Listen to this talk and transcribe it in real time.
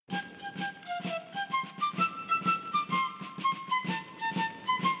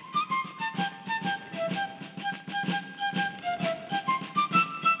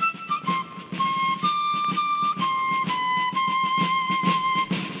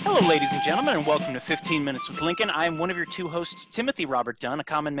Hello, ladies and gentlemen, and welcome to 15 Minutes with Lincoln. I am one of your two hosts, Timothy Robert Dunn, a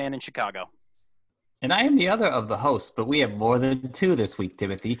common man in Chicago. And I am the other of the hosts, but we have more than two this week,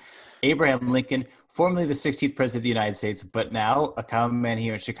 Timothy. Abraham Lincoln, formerly the 16th President of the United States, but now a common man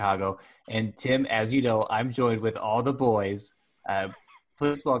here in Chicago. And Tim, as you know, I'm joined with all the boys.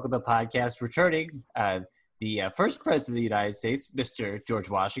 Please welcome the podcast returning, the first President of the United States, Mr. George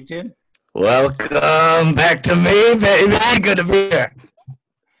Washington. Welcome back to me, baby. Good to be here.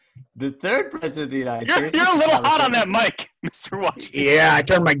 The third President of the United States. You're a little hot on that mic, Mr. Washington. Yeah, I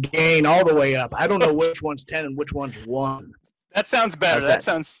turned my gain all the way up. I don't know which one's 10 and which one's 1. That sounds better. That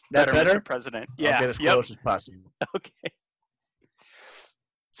sounds better, Mr. President. Yeah. I'll get as close as possible. Okay.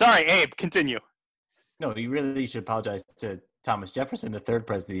 Sorry, Abe, continue. No, you really should apologize to Thomas Jefferson, the third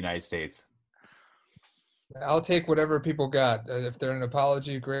President of the United States. I'll take whatever people got. If they're an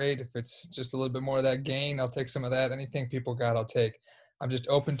apology, great. If it's just a little bit more of that gain, I'll take some of that. Anything people got, I'll take. I'm just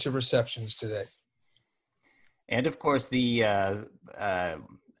open to receptions today. And, of course, the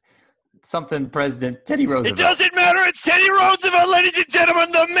something President Teddy Roosevelt. It doesn't matter. It's Teddy Roosevelt, ladies and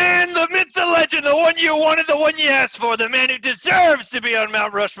gentlemen. The man, the myth, the legend, the one you wanted, the one you asked for, the man who deserves to be on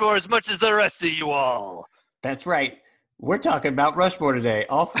Mount Rushmore as much as the rest of you all. That's right. We're talking Mount Rushmore today.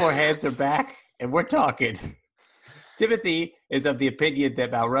 All four heads are back, and we're talking. Timothy is of the opinion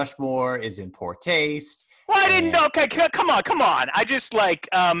that Mount Rushmore is in poor taste. Well, I didn't know. Okay, come on. I just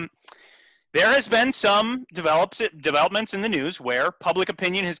there has been some developments in the news where public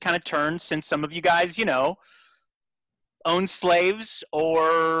opinion has kind of turned since some of you guys, owned slaves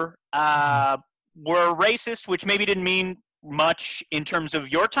or were racist, which maybe didn't mean much in terms of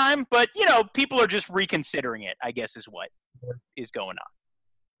your time, but, people are just reconsidering it, I guess is what is going on.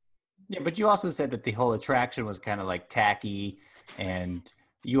 Yeah, but you also said that the whole attraction was kind of like tacky, and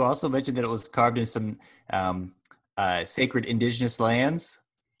you also mentioned that it was carved in some sacred indigenous lands.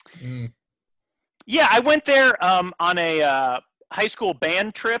 Mm. Yeah, I went there on a high school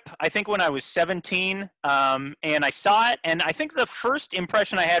band trip, I think when I was 17, and I saw it, and I think the first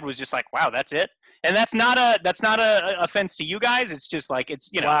impression I had was just like, wow, that's it? And that's not a offense to you guys. It's just like, it's,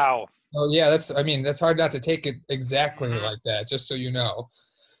 Wow. Oh, yeah, that's hard not to take it exactly like that, just so you know.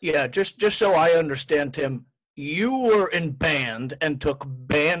 Yeah, just so I understand, Tim, you were in band and took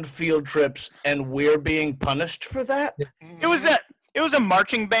band field trips, and we're being punished for that? It was a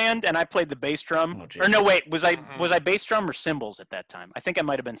marching band, and I played the bass drum. Oh, or no, wait, was I bass drum or cymbals at that time? I think I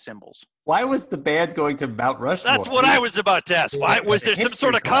might have been cymbals. Why was the band going to Mount Rushmore? That's what I was about to ask. Why was there some History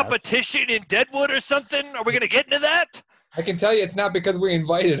sort of class. competition in Deadwood or something? Are we going to get into that? I can tell you it's not because we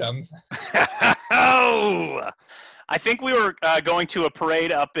invited them. Oh! I think we were going to a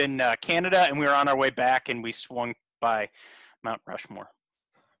parade up in Canada, and we were on our way back, and we swung by Mount Rushmore.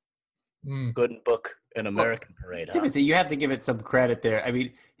 Mm. Couldn't book an American parade, huh? Timothy, you have to give it some credit there. I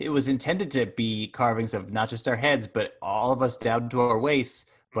mean, it was intended to be carvings of not just our heads, but all of us down to our waists.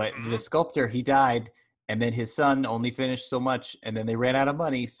 But the sculptor, he died, and then his son only finished so much, and then they ran out of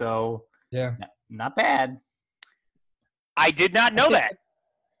money. So, Yeah. not bad. I did not know that.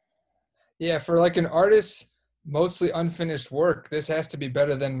 Yeah, for like an artist's mostly unfinished work, this has to be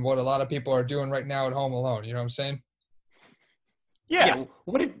better than what a lot of people are doing right now at home alone. You know what I'm saying? Yeah.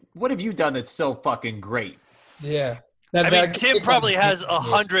 What have you done that's so fucking great? Yeah. Tim probably has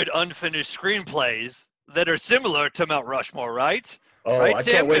 100 unfinished screenplays that are similar to Mount Rushmore, right? Oh, Right, I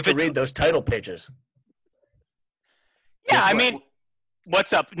Tim? can't wait If to it's- read those title pages. Yeah, Guess I what? mean,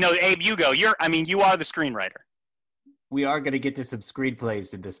 what's up? No, Abe, you go. You are the screenwriter. We are going to get to some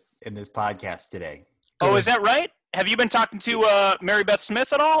screenplays in this podcast today. Oh, is that right? Have you been talking to Mary Beth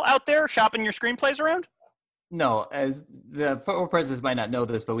Smith at all out there shopping your screenplays around? No, as the former presidents might not know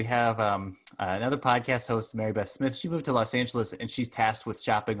this, but we have another podcast host, Mary Beth Smith. She moved to Los Angeles, and she's tasked with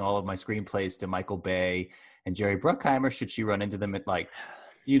shopping all of my screenplays to Michael Bay and Jerry Bruckheimer, should she run into them at, the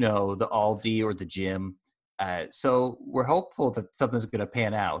Aldi or the gym. So we're hopeful that something's going to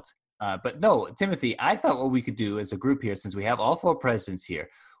pan out. But no, Timothy, I thought what we could do as a group here, since we have all four presidents here,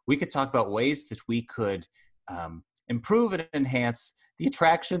 we could talk about ways that we could improve and enhance the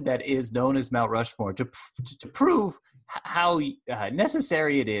attraction that is known as Mount Rushmore to prove how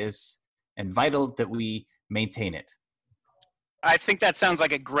necessary it is and vital that we maintain it. I think that sounds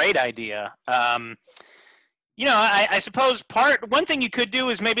like a great idea. I suppose one thing you could do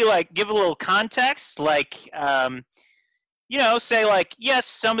is maybe give a little context, say yes,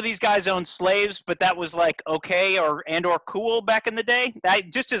 some of these guys owned slaves, but that was okay or cool back in the day.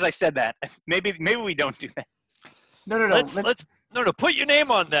 Just as I said that, maybe we don't do that. No. No, put your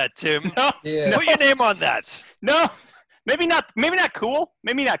name on that, Tim. No, Yeah. Put your name on that. no, maybe not cool.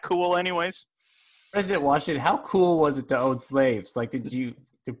 Maybe not cool anyways. President Washington, how cool was it to own slaves?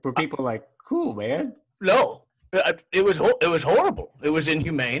 Did Were people like, cool, man? No, it was horrible. It was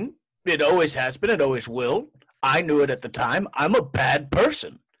inhumane. It always has been. It always will. I knew it at the time. I'm a bad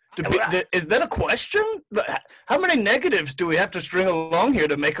person. Is that a question? How many negatives do we have to string along here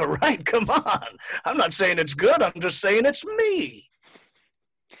to make a right? Come on. I'm not saying it's good. I'm just saying it's me.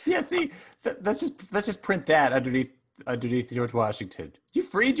 Yeah, see, let's just print that underneath George Washington. You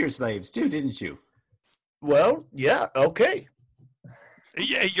freed your slaves too, didn't you? Well, yeah, okay.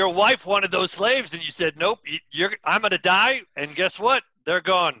 Yeah, your wife wanted those slaves, and you said, "Nope, I'm gonna die." And guess what? They're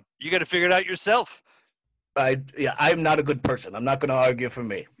gone. You got to figure it out yourself. I'm not a good person. I'm not going to argue for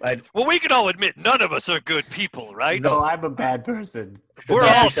me. Well, we can all admit none of us are good people, right? No, I'm a bad person. We're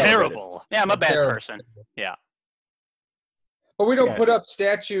all terrible. Yeah, I'm a bad person. Yeah. But we don't put up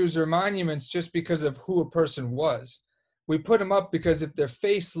statues or monuments just because of who a person was. We put them up because if their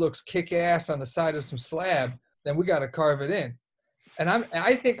face looks kick-ass on the side of some slab, then we got to carve it in. And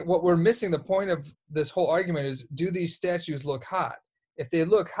I think what we're missing the point of this whole argument is, do these statues look hot? If they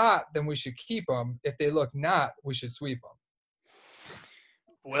look hot, then we should keep them. If they look not, we should sweep them.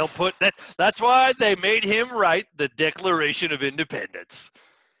 Well put. That's why they made him write the Declaration of Independence.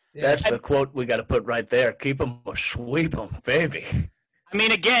 Yeah. That's the quote we got to put right there. Keep them or sweep them, baby. I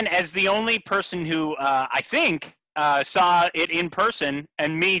mean, again, as the only person who I think saw it in person,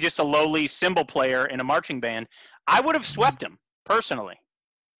 and me, just a lowly cymbal player in a marching band, I would have swept him personally.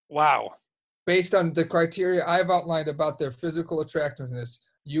 Wow. Based on the criteria I've outlined about their physical attractiveness,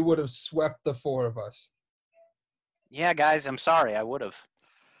 you would have swept the four of us. Yeah, guys, I'm sorry. I would have.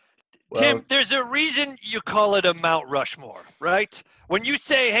 Well, Tim, there's a reason you call it a Mount Rushmore, right? When you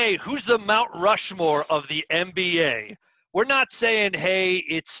say, hey, who's the Mount Rushmore of the NBA? We're not saying, hey,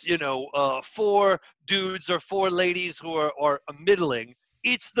 it's, 4 dudes or 4 ladies who are middling.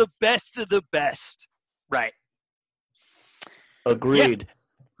 It's the best of the best. Right. agreed. Yeah.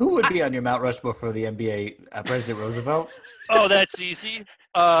 Who would be on your Mount Rushmore for the NBA? President Roosevelt? Oh, that's easy.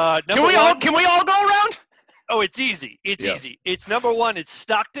 Can we all go around? Oh, it's easy. It's easy. It's number 1. It's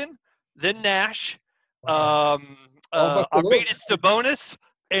Stockton, then Nash, Arvidas Sabonis,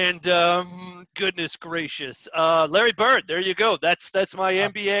 and goodness gracious, Larry Bird. There you go. That's my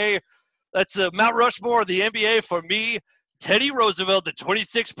NBA. That's the Mount Rushmore of the NBA for me. Teddy Roosevelt, the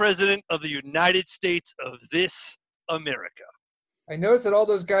 26th president of the United States of this America. I noticed that all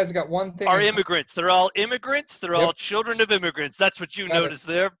those guys got one thing. Are immigrants. They're all immigrants. They're all children of immigrants. That's what you noticed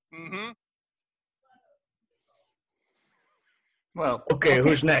there. Mm-hmm. Well, Okay,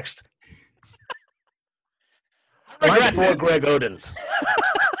 who's next? Mine's for Greg Oden's.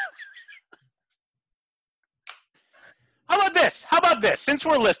 How about this? Since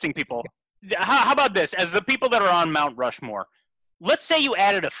we're listing people, how about this? As the people that are on Mount Rushmore, let's say you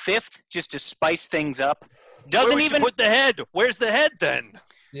added a 5th just to spice things up. Where would you put the head? Where's the head then?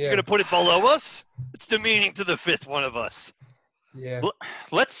 Yeah. You're going to put it below us? It's demeaning to the 5th one of us. Yeah.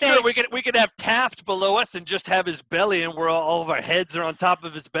 Let's say Sure, we could have Taft below us and just have his belly, and where all of our heads are on top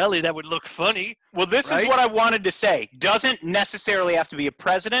of his belly. That would look funny. Well, this right? is what I wanted to say. Doesn't necessarily have to be a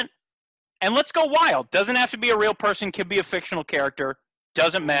president. And let's go wild. Doesn't have to be a real person. Can be a fictional character.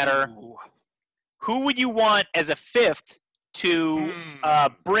 Doesn't matter. Ooh. Who would you want as a 5th to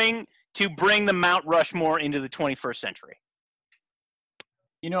bring the Mount Rushmore into the 21st century?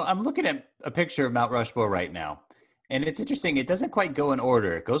 I'm looking at a picture of Mount Rushmore right now, and it's interesting. It doesn't quite go in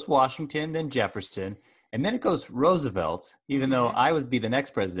order. It goes Washington, then Jefferson, and then it goes Roosevelt, even though I would be the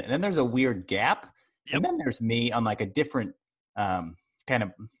next president. And then there's a weird gap, and then there's me on like a different kind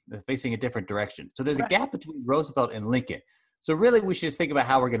of facing a different direction. So there's a gap between Roosevelt and Lincoln. So really, we should just think about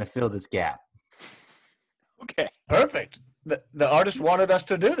how we're going to fill this gap. Okay. Perfect. The artist wanted us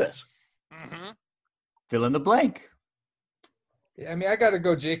to do this. Mm-hmm. Fill in the blank. Yeah, I mean, I got to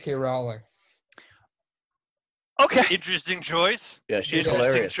go J.K. Rowling. Okay. Interesting choice. Yeah, she's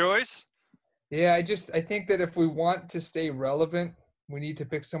Interesting hilarious. choice. Yeah, I think that if we want to stay relevant, we need to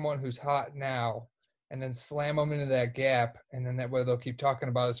pick someone who's hot now and then slam them into that gap. And then that way they'll keep talking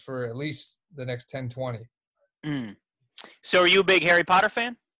about us for at least the next 10, 20. Mm. So are you a big Harry Potter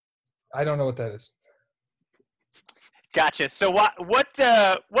fan? I don't know what that is. Gotcha. So what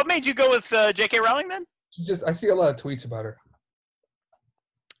made you go with J.K. Rowling then? I see a lot of tweets about her.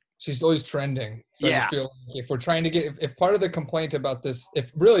 She's always trending. So I just feel like if we're trying to if part of the complaint about this,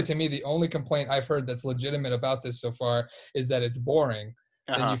 if really to me the only complaint I've heard that's legitimate about this so far is that it's boring,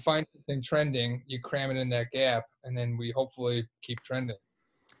 then you find something trending, you cram it in that gap, and then we hopefully keep trending.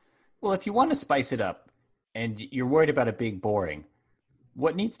 Well, if you want to spice it up and you're worried about it being boring,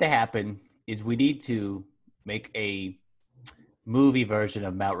 what needs to happen is we need to make a movie version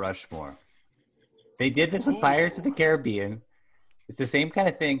of Mount Rushmore. They did this with Pirates of the Caribbean. It's the same kind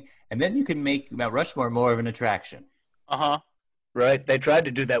of thing. And then you can make Mount Rushmore more of an attraction. Uh-huh. Right? They tried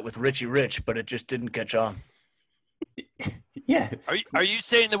to do that with Richie Rich, but it just didn't catch on. Yeah. Are you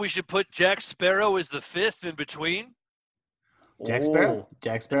saying that we should put Jack Sparrow as the fifth in between? Jack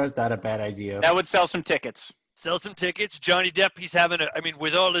Sparrow's not a bad idea. That would sell some tickets. Sell some tickets. Johnny Depp, he's having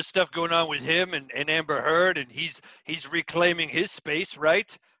with all this stuff going on with him and Amber Heard, and he's reclaiming his space,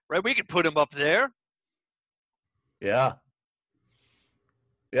 right? Right? We could put him up there. Yeah.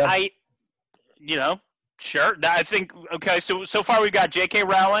 Yeah. Sure. I think, okay, so far we've got J.K.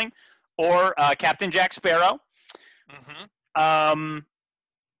 Rowling or Captain Jack Sparrow. Mm-hmm.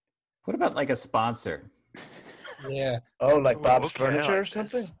 What about like a sponsor? Yeah. Oh, like Bob's Okay, Furniture I or like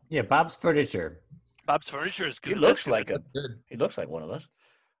something? this. Yeah, Bob's Furniture. Bob's Furniture is good. He looks That's like good. Good. He looks like one of us.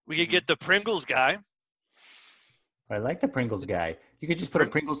 We could get the Pringles guy. I like the Pringles guy. You could just put a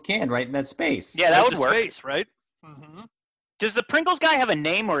Pringles can right in that space. Yeah, that With would the work. Space, right? Mm-hmm. Does the Pringles guy have a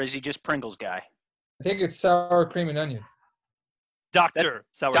name, or is he just Pringles guy? I think it's sour cream and onion. Dr.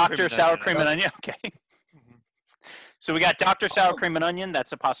 Sour Dr. Cream and Sour Onion. Cream and Onion. Okay. So we got Dr. Sour Cream and Onion.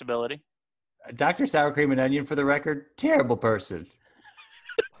 That's a possibility. Dr. Sour Cream and Onion, for the record, terrible person.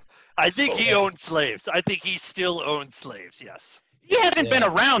 I think he owned slaves. I think he still owns slaves, yes. He hasn't been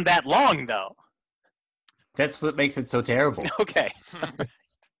around that long, though. That's what makes it so terrible. Okay.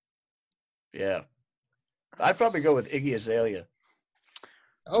 Yeah. I'd probably go with Iggy Azalea.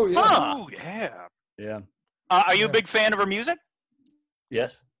 Oh yeah. Huh. Oh, yeah. Yeah. Are you a big fan of her music?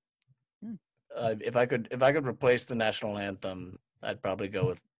 Yes. If I could replace the national anthem, I'd probably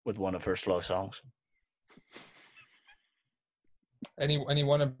go with one of her slow songs.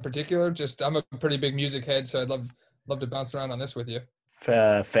 Anyone in particular? Just I'm a pretty big music head, so I'd love to bounce around on this with you.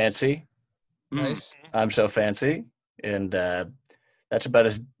 Fancy. Nice. I'm so fancy, and that's about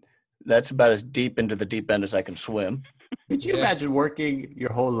as deep into the deep end as I can swim. Could you imagine working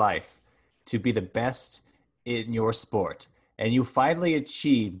your whole life to be the best in your sport, and you finally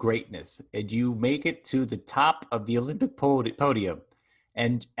achieve greatness, and you make it to the top of the Olympic podium,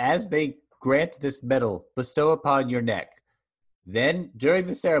 and as they grant this medal, bestow upon your neck, then during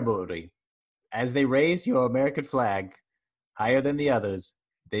the ceremony, as they raise your American flag higher than the others,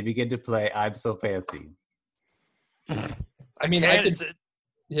 they begin to play "I'm So Fancy." I mean,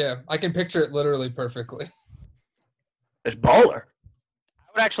 I can picture it literally perfectly. It's baller.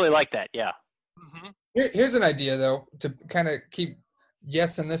 I would actually like that, yeah. Mm-hmm. Here's an idea, though, to kind of keep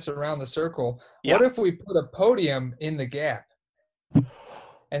guessing this around the circle. Yeah. What if we put a podium in the gap?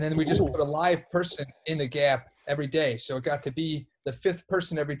 And then we just put a live person in the gap every day. So it got to be the fifth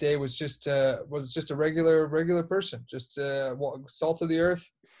person every day was just a regular person, just salt of the earth,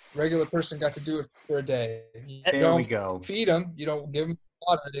 regular person got to do it for a day. There we go. Feed them. You don't give them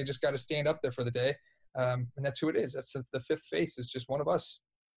water. They just got to stand up there for the day. And that's who it is. That's the fifth face. It's just one of us.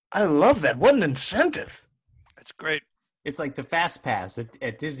 I love that. What an incentive. That's great. It's like the Fast Pass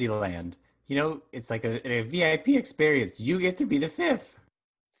at Disneyland. You know, it's like a VIP experience. You get to be the fifth.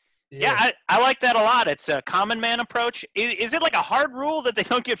 Yeah, I like that a lot. It's a common man approach. Is it like a hard rule that they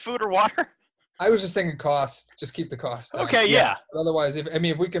don't get food or water? I was just thinking cost. Just keep the cost down. Okay, yeah. But otherwise,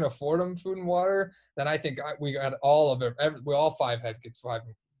 if we can afford them food and water, then I think we got all of it. We all five heads gets five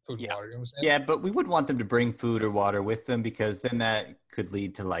food and water. You know what I'm saying? Yeah, but we wouldn't want them to bring food or water with them because then that could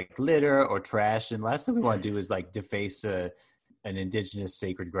lead to like litter or trash. And last thing we want to do is like deface an indigenous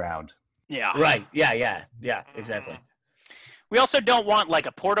sacred ground. Yeah. Right. Yeah, exactly. We also don't want like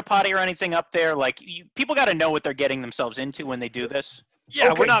a porta potty or anything up there. Like people got to know what they're getting themselves into when they do this. Yeah,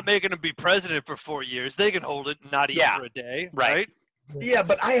 Okay. we're not making him be president for 4 years. They can hold it and not eat for a day, right? Yeah,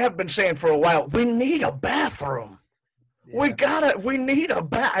 but I have been saying for a while, we need a bathroom. Yeah. We need a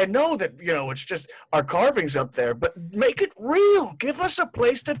bath. I know that, it's just our carvings up there, but make it real. Give us a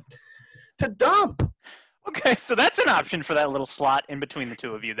place to dump. Okay, so that's an option for that little slot in between the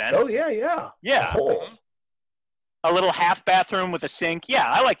two of you then. Oh, yeah. Yeah. A hole. A little half bathroom with a sink. Yeah,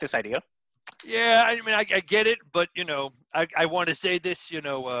 I like this idea. Yeah, I get it, but I want to say this.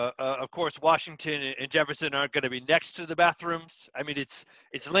 Of course, Washington and Jefferson aren't going to be next to the bathrooms. I mean, it's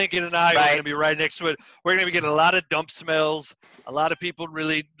Lincoln and I. We're going to be right next to it. We're going to be getting a lot of dump smells. A lot of people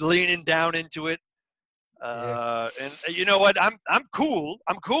really leaning down into it. And you know what? I'm cool.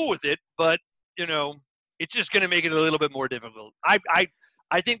 I'm cool with it, but it's just going to make it a little bit more difficult.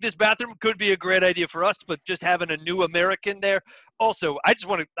 I think this bathroom could be a great idea for us, but just having a new American there. Also, I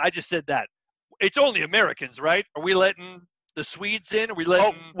just said that. It's only Americans, right? Are we letting the Swedes in? Are we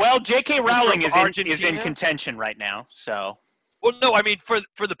letting? Oh, well, J.K. Rowling is in Argentina? contention right now, so. Well, no, I mean for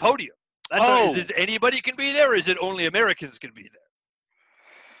the podium. That's is anybody can be there, or is it only Americans can be there?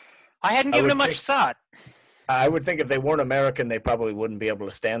 I hadn't given it much thought. I would think if they weren't American, they probably wouldn't be able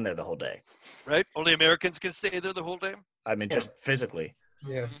to stand there the whole day. Right? Only Americans can stay there the whole day. I mean, just physically.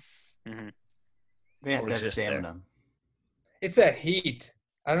 Yeah. Mm-hmm. They have Or to have exist there. stamina. It's that heat.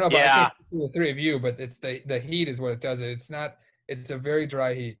 I don't know about Yeah. I can't speak for the three of you, but it's the heat is what it does it. It's a very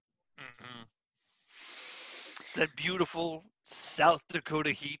dry heat. Mhm. That beautiful South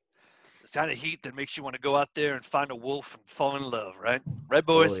Dakota heat. It's kind of heat that makes you want to go out there and find a wolf and fall in love, right? Right,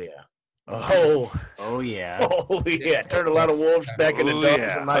 boys? Oh, yeah. Oh, Oh yeah. oh, yeah. Turned a lot of wolves back into Oh, dogs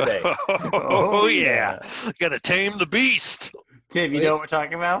yeah. in my day. Oh, yeah. Gotta tame the beast. Tim, you know what we're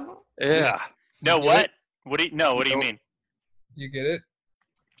talking about? Yeah. No, You get what? it? What do you mean? Do you get it?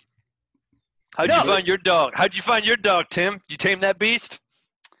 How'd No. you find your dog? How'd you find your dog, Tim? You tame that beast?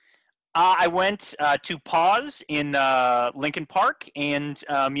 I went to Paws in Lincoln Park, and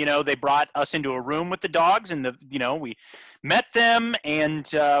they brought us into a room with the dogs, and we met them, and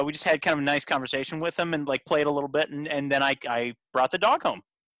we just had kind of a nice conversation with them, and like played a little bit, and then I brought the dog home.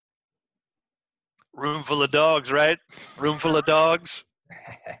 Room full of dogs, right? Room full of dogs.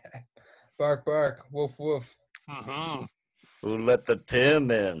 Bark, bark, woof, woof. Mm-hmm. Who let the Tim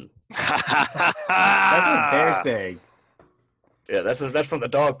in? That's what they're saying. Yeah, that's from the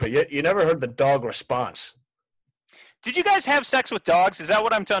dog, but you never heard the dog response. Did you guys have sex with dogs? Is that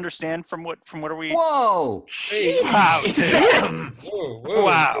what I'm to understand from what are we? Whoa! Wow, Tim. Whoa, whoa,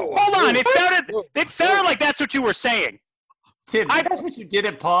 Wow. whoa, Hold on, whoa, it sounded like that's what you were saying. Tim, that's what you did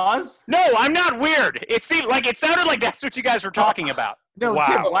at Pause? No, I'm not weird. It sounded like that's what you guys were talking about. No, Wow.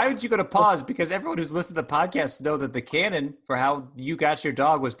 Tim, why would you go to Pause? Because everyone who's listened to the podcast know that the canon for how you got your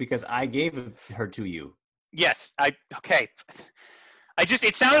dog was because I gave her to you. Yes, okay.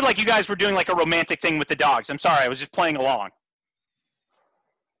 It sounded like you guys were doing like a romantic thing with the dogs. I'm sorry, I was just playing along.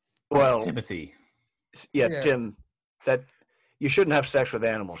 Well, Timothy. Yeah. Tim, that you shouldn't have sex with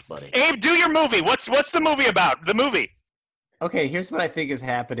animals, buddy. Abe, do your movie. What's the movie about? The movie. Okay, here's what I think is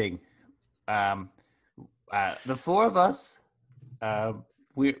happening. The four of us,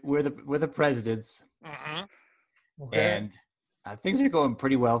 we're the presidents, Mm-hmm. Okay. and things are going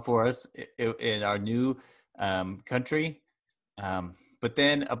pretty well for us in our new country. But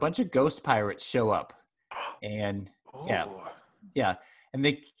then a bunch of ghost pirates show up, and yeah, and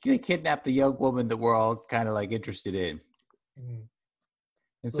they kidnap the young woman that we're all kind of like interested in, Mhm.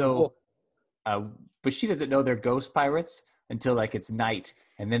 and Cool. so, but she doesn't know they're ghost pirates until like it's night,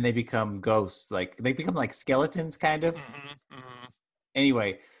 and then they become ghosts, like they become like skeletons, kind of. Mm-hmm. Mm-hmm.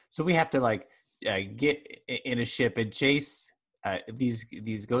 Anyway, so we have to like get in a ship and chase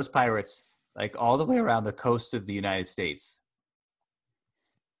these ghost pirates like all the way around the coast of the United States.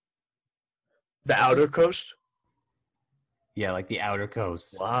 The outer coast? Yeah, like the outer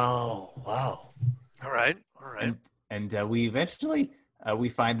coast. Wow. All right. All right. And we eventually we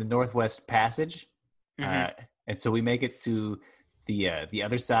find the Northwest Passage, Mhm. and so we make it to the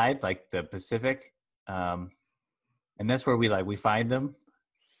other side, like the Pacific, and that's where we find them,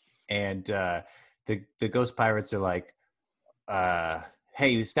 and the ghost pirates are like, "Hey,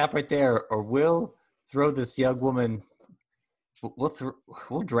 you stop right there, or we'll throw this young woman.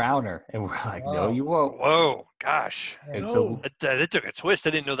 We'll drown her." And we're like, "No, Wow. you won't." Whoa, gosh. And so That took a twist.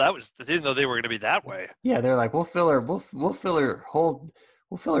 I didn't know I didn't know they were going to be that way. yeah, they're like, "We'll fill her. We'll fill her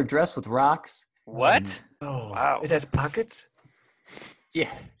We'll fill her dress with rocks." What? And Oh, Wow. It has pockets?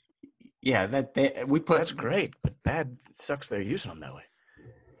 yeah. That we put. That's great, but bad sucks they're using them that way.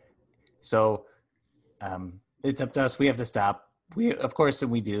 So, it's up to us. We have to stop. Of course,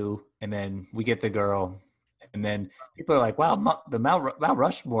 and we do. And then we get the girl. And then people are like, "Wow, the Mount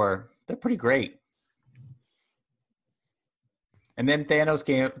Rushmore, they're pretty great." And then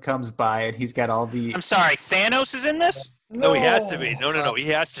Thanos comes by, and he's got all the. I'm sorry, Thanos is in this? No, he has to be. No. He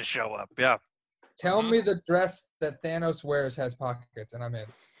has to show up. Yeah. Tell me the dress that Thanos wears has pockets, and I'm in.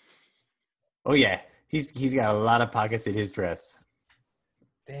 Oh yeah, he's got a lot of pockets in his dress.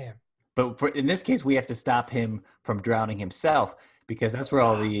 Damn. But in this case, we have to stop him from drowning himself because that's where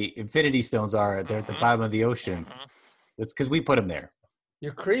all the Infinity Stones are. They're at the bottom of the ocean. That's because we put him there.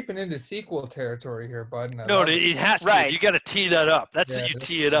 You're creeping into sequel territory here, bud. and I No, love it. it has to. Right. Be. You got to tee that up. That's Yeah, how you that's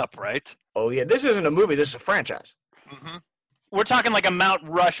tee it up, right? Oh, yeah. This isn't a movie. This is a franchise. Mm-hmm. We're talking like a Mount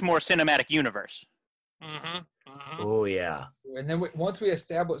Rushmore cinematic universe. Mm-hmm. Mm-hmm. Oh, yeah. And then once we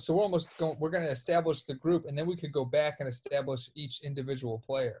establish, so we're going to establish the group, and then we could go back and establish each individual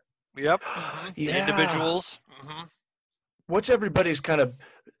player. Yep. Mhm. The Yeah. individuals. Mm-hmm. What's everybody's kind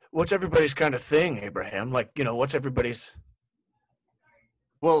of thing, Abraham? Like, what's everybody's...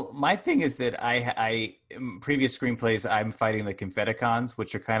 Well, my thing is that I in previous screenplays, I'm fighting the Confedicons,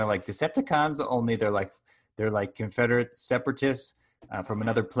 which are kind of like Decepticons, only they're like Confederate separatists, from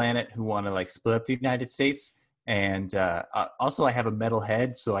another planet who want to like split up the United States. And also, I have a metal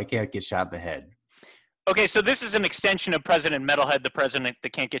head, so I can't get shot in the head. Okay, so this is an extension of President Metalhead, the president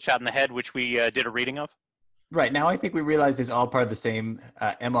that can't get shot in the head, which we did a reading of. Right now, I think we realize it's all part of the same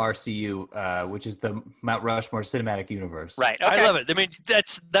MRCU, which is the Mount Rushmore Cinematic Universe. Right. Okay. I love it. I mean,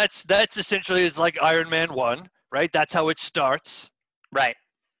 that's essentially it's like Iron Man 1, right? That's how it starts. Right.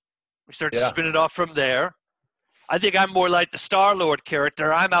 We start to spin it off from there. I think I'm more like the Star-Lord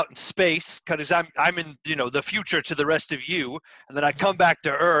character. I'm out in space because I'm in the future to the rest of you, and then I come back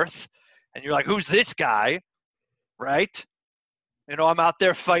to Earth, and you're like, who's this guy, right? I'm out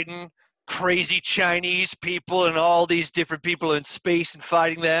there fighting crazy Chinese people and all these different people in space and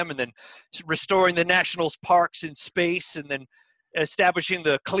fighting them, and then restoring the national parks in space, and then establishing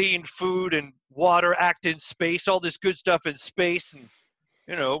the Clean Food and Water Act in space, all this good stuff in space, and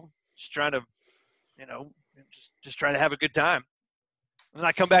just trying to just trying to have a good time. And then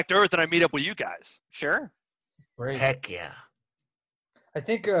I come back to Earth and I meet up with you guys. Sure. Great. Heck yeah. I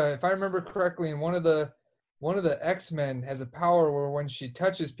think if I remember correctly, in one of the X-Men has a power where when she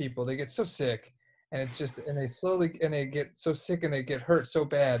touches people, they get so sick, and they get so sick and they get hurt so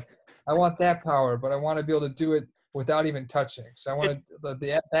bad. I want that power, but I want to be able to do it without even touching. So I want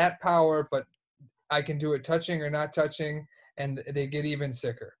that power, but I can do it touching or not touching, and they get even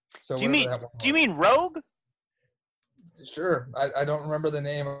sicker. So do you mean Rogue? Sure. I don't remember the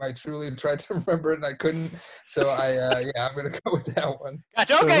name. I truly tried to remember it and I couldn't. So I'm gonna go with that one.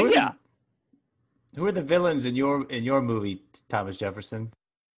 Gotcha. Okay, So who are the villains in your movie, Thomas Jefferson?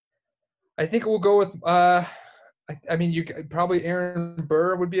 I think we'll go with you probably Aaron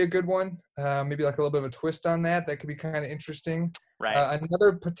Burr would be a good one. Maybe like a little bit of a twist on that. That could be kind of interesting. Right.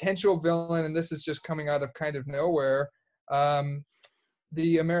 Another potential villain, and this is just coming out of kind of nowhere,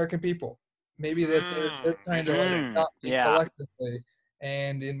 the American people. Maybe that they're trying to like adopt me collectively.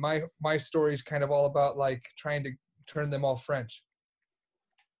 And in my story is kind of all about like trying to turn them all French.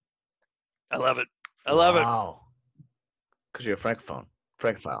 I love it. I love it. Wow. Because you're a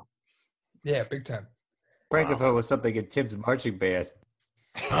Francophile. Yeah, big time. Francophone was something in Tim's marching band.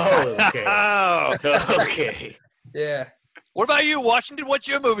 Oh, okay. Oh. Okay. Yeah. What about you, Washington? What's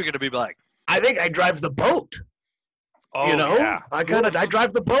your movie going to be like? I think I drive the boat. Oh, Yeah. I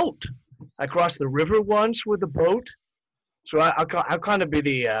drive the boat. I crossed the river once with the boat. So I'll kind of be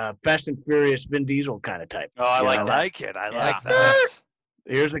the Fast and Furious Vin Diesel kind of type. Oh, I like I that. like it. I Yeah. like that.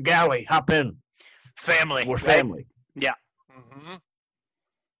 Here's the galley. Hop in. Family. We're right? family. Mm-hmm.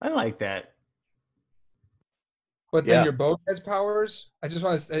 I like that. But then Yeah. your boat has powers? I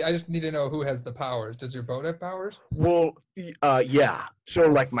just need to know who has the powers. Does your boat have powers? Well, yeah. So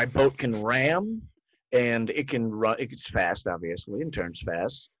like my boat can ram, and it can run. It's fast, obviously, and turns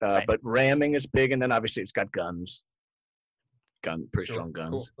fast. Right. But ramming is big, and then obviously it's got guns. Pretty strong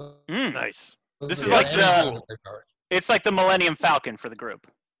guns. Cool. Mm. Nice. This Those is are like animals with powers. It's like the Millennium Falcon for the group.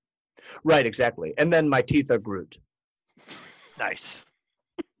 Right, exactly. And then my teeth are Groot. Nice.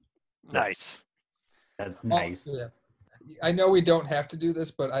 Nice. That's nice. Yeah. I know we don't have to do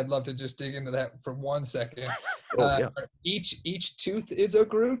this, but I'd love to just dig into that for 1 second. Oh, yeah. Each tooth is a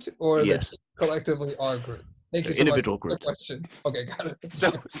Groot, or Yes. they collectively are Groot? Thank you so Individual much for the Groot. question. Okay, got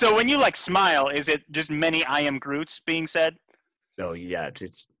it. So when you like smile, is it just many I am Groots being said? Oh yeah,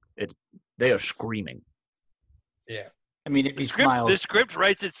 it's they are screaming. Yeah. I mean, if he The smiles, script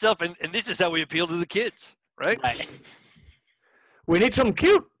writes itself, and this is how we appeal to the kids, right? Right. We need something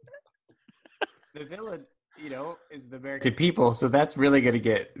cute. the villain, is the American people. So that's really going to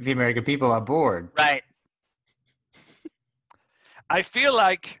get the American people on board. Right. I feel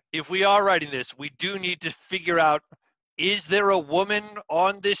like if we are writing this, we do need to figure out, is there a woman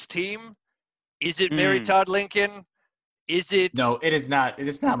on this team? Is it Mary Todd Lincoln? Is it... No, it is not. It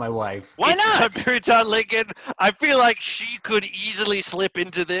is not my wife. Why It's not? Mary Todd Lincoln. I feel like she could easily slip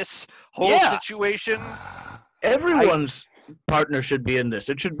into this whole Yeah. situation. Everyone's partner should be in this.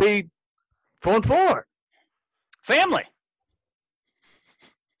 It should be 4-4, Family.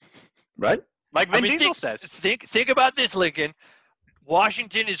 right? Like Vin Diesel think, says. Think about this, Lincoln.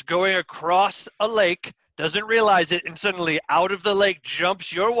 Washington is going across a lake, doesn't realize it, and suddenly out of the lake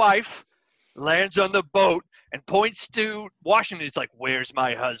jumps your wife, lands on the boat, and points to Washington. He's like, "Where's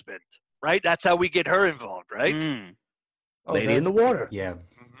my husband?" Right? That's how we get her involved, right? Mm. Oh, Lady in that's- the water. Yeah.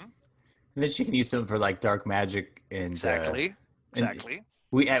 Mhm. And then she can use them for like dark magic and Exactly. Exactly.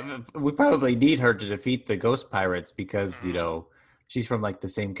 we probably need her to defeat the ghost pirates because she's from like the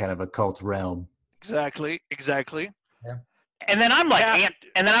same kind of occult realm. Exactly. And then I'm like Cap-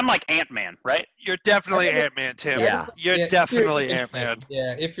 Ant-Man, right? You're definitely Ant-Man, Tim. Yeah. You're Yeah, definitely if you're- Ant-Man.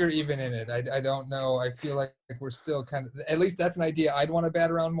 Yeah, if you're even in it, I don't know. I feel like we're still kind of. At least that's an idea I'd want to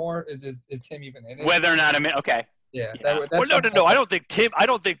bat around more. Is Tim even in it? Whether or not I'm in, okay. Yeah. Yeah. Well, no. I don't think Tim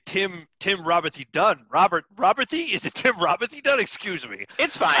Roberthy Dunn. Roberthy? Is it Tim Roberthy Dunn? Excuse me.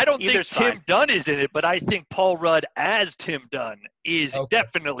 It's fine. I don't think Either's Tim fine. Dunn is in it, but I think Paul Rudd as Tim Dunn is Okay.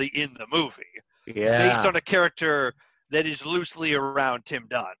 definitely in the movie, Yeah. based on a character that is loosely around Tim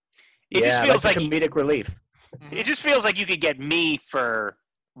Dunn. It just Yeah, feels like like comedic relief. it just feels like you could get me for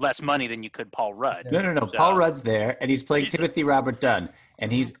less money than you could Paul Rudd. No. So- Paul Rudd's there, and he's playing Timothy Robert Dunn,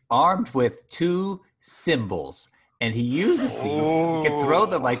 and he's armed with 2 symbols, and he uses these. He can throw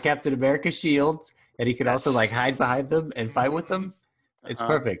them like Captain America's shields, and he can also like hide behind them and fight with them. It's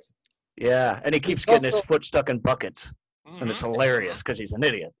Uh-huh. perfect. Yeah, and he keeps He's getting his also- foot stuck in buckets, and it's Mhm. hilarious because he's an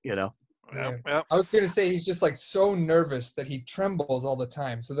idiot, you know. Yeah. I was going to say he's just like so nervous that he trembles all the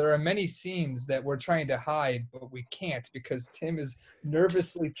time. So there are many scenes that we're trying to hide, but we can't because Tim is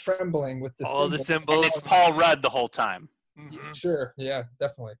nervously trembling with the All the symbol. And symbols. it's Paul Rudd the whole time. Mhm. Sure. Yeah,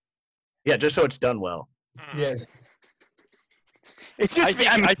 definitely. Yeah, just so it's done well. Mhm. Yeah. It's just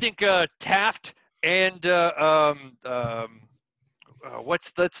I think Taft and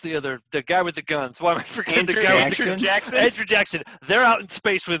that's the guy with the guns. Why am I forgetting the guy with the Andrew Jackson. Andrew Jackson. They're out in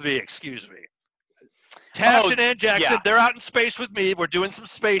space with me. Excuse me. Taft and Ann Jackson, yeah. they're out in space with me. We're doing some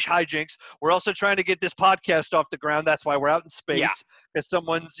space hijinks. We're also trying to get this podcast off the ground. That's why we're out in space. Yeah. Because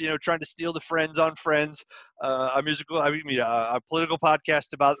someone's, trying to steal the Friends on Friends, a political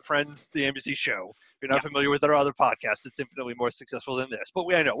podcast about Friends, the NBC show. If you're not familiar with our other podcast, it's infinitely more successful than this. But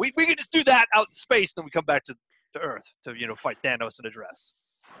I know we can just do that out in space, then we come back to Earth to fight Thanos and address.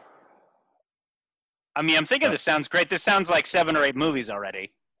 I mean, I'm thinking this sounds great. This sounds like 7 or 8 movies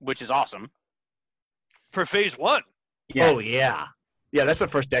already, which is awesome. For phase 1. Yeah. Oh yeah, yeah. That's the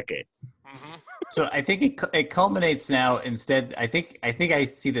first decade. Mm-hmm. So I think it culminates now. Instead, I think I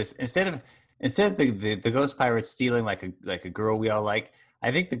see this instead of the Ghost Pirates stealing like a girl we all like.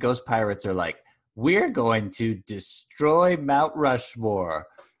 I think the Ghost Pirates are like, we're going to destroy Mount Rushmore.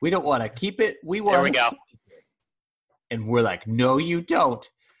 We don't want to keep it. We want There we to go. save it. And we're like, no, you don't.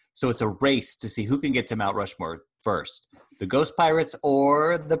 So it's a race to see who can get to Mount Rushmore first, the Ghost Pirates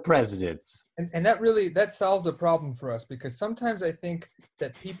or the presidents. And that solves a problem for us because sometimes I think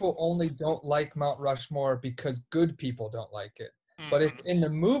that people only don't like Mount Rushmore because good people don't like it. But if in the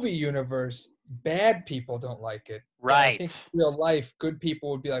movie universe, bad people don't like it. then I Right. think in real life, good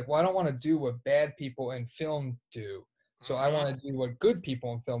people would be like, well, I don't want to do what bad people in film do. So I want to do what good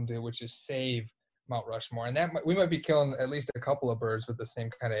people in film do, which is save Mount Rushmore. And we might be killing at least a couple of birds with the same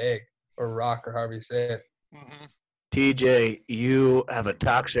kind of egg or rock or however you say it. Mm-hmm. TJ, you have a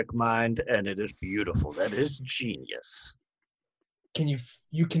toxic mind, and it is beautiful. That is genius.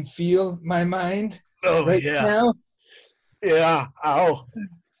 You can feel my mind Oh right yeah, now? yeah. Ow.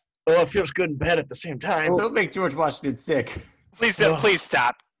 Oh, it feels good and bad at the same time. Don't make George Washington sick. Please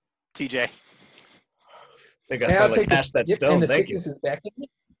stop, TJ. I think I Hey, I'll finally take the- passed that yep, stone. and the Thank you. sickness is back in me.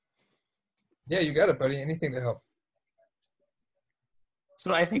 Yeah, you got it, buddy. Anything to help.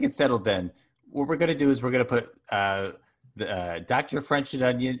 So I think it's settled then. What we're going to do is we're going to put Dr. French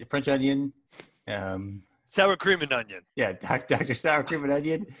Onion. Sour cream and onion. Yeah, Dr. Sour Cream and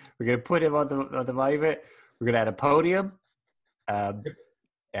Onion. We're going to put him on the monument. We're going to add a podium and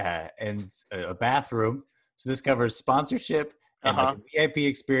a bathroom. So this covers sponsorship and like a VIP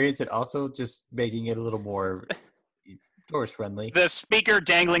experience and also just making it a little more tourist friendly. The speaker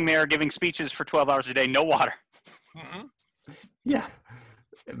dangling there giving speeches for 12 hours a day, no water. Mm-hmm. Yeah.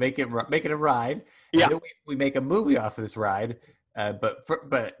 Make it a ride. Yeah. And then we make a movie off of this ride,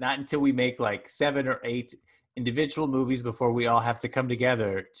 but not until we make like 7 or 8 individual movies before we all have to come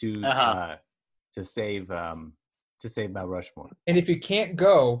together to save Mount Rushmore. And if you can't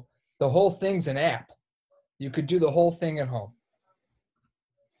go, the whole thing's an app. You could do the whole thing at home.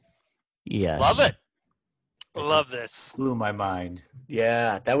 Yes. Love it. Love this. Blew my mind.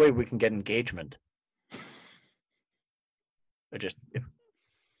 Yeah, that way we can get engagement. Or just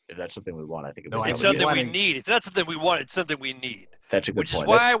if that's something we want, I think it No, would I be It's would- something we wanting- need. It's not something we want. It's something we need. That's a good Which point. is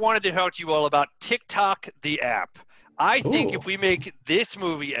why I wanted to talk to you all about TikTok, the app. I think Ooh. if we make this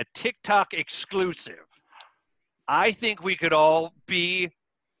movie a TikTok exclusive, I think we could all be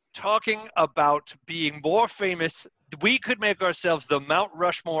talking about being more famous. We could make ourselves the Mount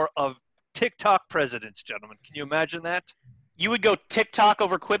Rushmore of TikTok presidents, gentlemen. Can you imagine that? You would go TikTok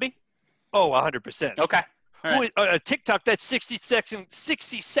over Quibi? Oh, 100%. Okay. All right. TikTok, that's 60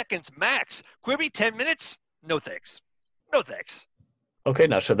 seconds max. Quibi, 10 minutes? No thanks. No thanks. Okay,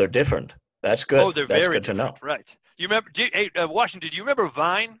 now so they're different. That's good. Oh, they're That's very good to know. different. Right. You remember? Washington, do you remember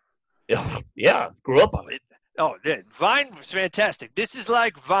Vine? Yeah, grew up on it. Vine was fantastic. This is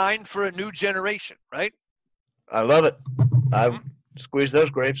like Vine for a new generation, right? I love it. I squeeze those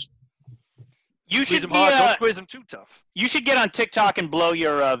grapes. You Squeeze should them hard. be, Don't squeeze them too tough. You should get on TikTok and blow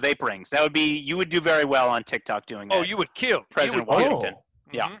your vape rings. You would do very well on TikTok doing that. Oh, you would kill. President You would kill. Washington.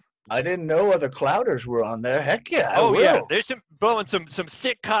 Yeah. Mhm. I didn't know other clouders were on there. Heck yeah. Oh yeah, I will. there's some blowing some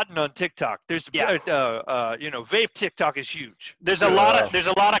thick cotton on TikTok. There's vape TikTok is huge. There's a lot of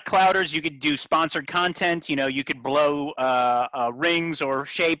clouders. You could do sponsored content. You could blow rings or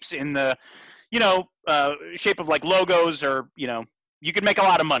shapes in the shape of like logos, or you could make a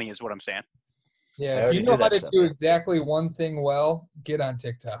lot of money is what I'm saying. Yeah, I if already you know do how that to stuff. do exactly one thing well, get on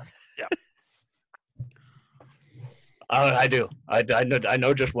TikTok. I do. I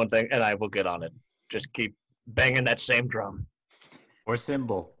know just one thing, and I will get on it. Just keep banging that same drum. Or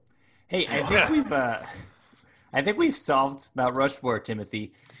symbol. Hey, I think we've solved Mount Rushmore,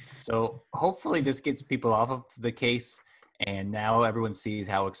 Timothy. So hopefully this gets people off of the case, and now everyone sees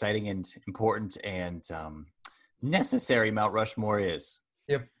how exciting and important and necessary Mount Rushmore is.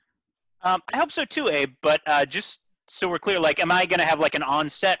 Yep. I hope so too, Abe. But just so we're clear, like, am I going to have like an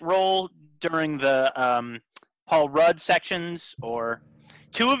on-set role during the Paul Rudd sections, or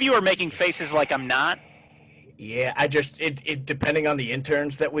two of you are making faces like I'm not? Yeah, it depending on the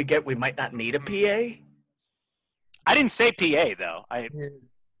interns that we get, we might not need a PA. I didn't say PA though.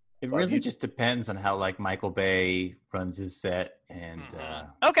 It really just depends on how like Michael Bay runs his set, and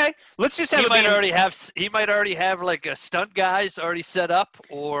Okay, let's just have He might already have like a stunt guys already set up,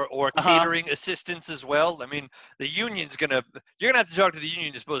 or catering assistants as well. I mean, the union's you're gonna have to talk to the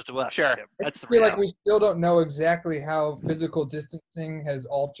union as opposed to us. Sure. Tim. That's the I feel like reality. we still don't know exactly how physical distancing has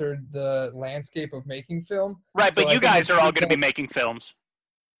altered the landscape of making film. right, So but I you think guys are all going to be that- making films.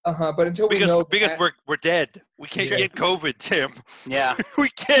 But until we know because that, we're dead. We can't Sure. get COVID, Tim. Yeah. We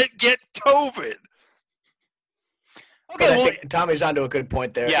can't get COVID. But Okay. I Well, think Tommy's onto a good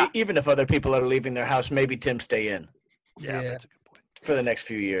point there. Yeah. Even if other people are leaving their house, maybe Tim stay in Yeah, Yeah. that's a good point. for the next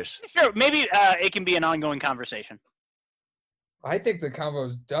few years. sure. Maybe it can be an ongoing conversation. I think the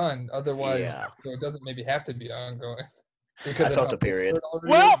convo's done. Otherwise, Yeah. so it doesn't maybe have to be ongoing. I of felt how a period. big it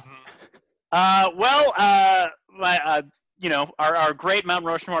already Well, is. Our great Mount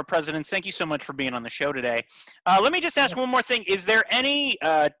Rushmore presidents, thank you so much for being on the show today. Let me just ask one more thing. Is there any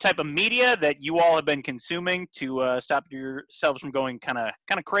type of media that you all have been consuming to stop yourselves from going kind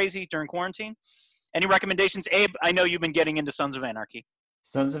of crazy during quarantine? Any recommendations? Abe, I know you've been getting into Sons of Anarchy.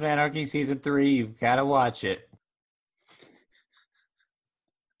 Sons of Anarchy season 3, you've got to watch it.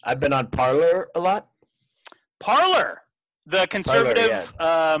 I've been on Parlor a lot. Parler, the conservative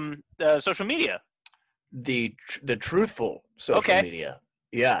social media. The truthful social Okay. media.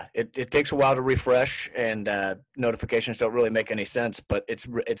 Yeah, it takes a while to refresh, and notifications don't really make any sense, but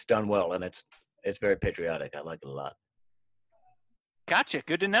it's done well, and it's very patriotic. I like it a lot. Gotcha.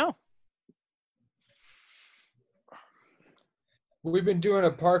 Good to know. We've been doing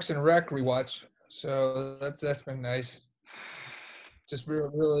a Parks and Rec rewatch, so that's been nice. Just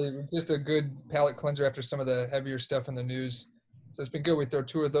really just a good palate cleanser after some of the heavier stuff in the news. So it's been good. We throw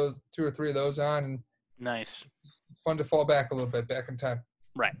two or three of those on, and Nice. it's fun to fall back a little bit, back in time.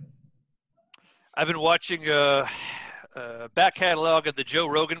 Right. I've been watching back catalog of the Joe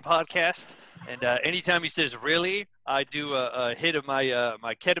Rogan podcast, and anytime he says "really," I do a hit of my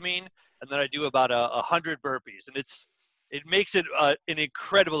my ketamine, and then I do about 100 burpees, and it makes it an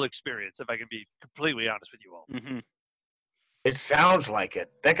incredible experience. If I can be completely honest with you all, Mm-hmm. It sounds like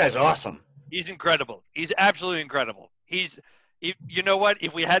it. That guy's awesome. he's incredible. He's absolutely incredible. You know what?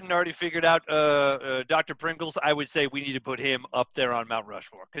 If we hadn't already figured out Dr. Pringles, I would say we need to put him up there on Mount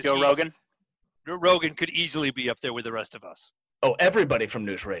Rushmore. Joe Rogan. Rogan could easily be up there with the rest of us. Oh, everybody from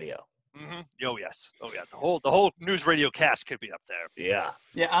News Radio. Mm-hmm. Oh yes. Oh yeah. The whole news radio cast could be up there. Yeah.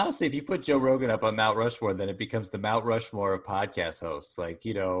 Yeah, honestly, if you put Joe Rogan up on Mount Rushmore, then it becomes the Mount Rushmore of podcast hosts. Like,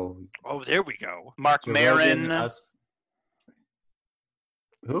 Oh, there we go. Mark Joe Maron. Rogan, us.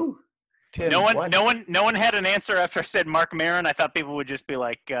 Who? Tim, No what? one had an answer after I said Mark Maron. I thought people would just be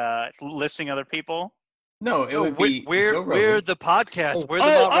like listing other people. No, it would be Joe We're Rogan. the podcast. Oh. We're the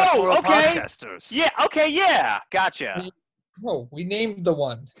Mount Rushmore of okay. podcasters. Yeah. Okay. Yeah. Gotcha. No, we named the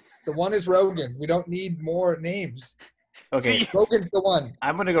one. The one is Rogan. We don't need more names. Okay, Rogan's the one.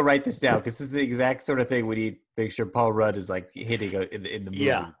 I'm going to go write this down because this is the exact sort of thing we need to make sure Paul Rudd is like hitting in the movie.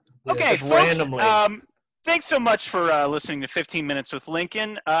 Yeah. Okay, Just folks, randomly. Thanks so much for listening to 15 Minutes with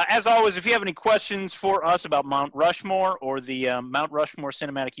Lincoln. As always, if you have any questions for us about Mount Rushmore or the Mount Rushmore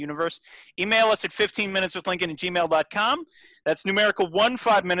Cinematic Universe, email us at 15minuteswithlincoln@gmail.com. That's numerical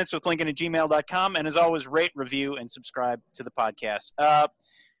 15minuteswithlincoln@gmail.com. And as always, rate, review, and subscribe to the podcast.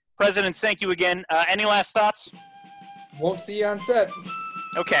 Presidents, thank you again. Any last thoughts? Won't see you on set.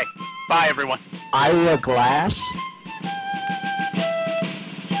 Okay. Bye, everyone. Ira Glass.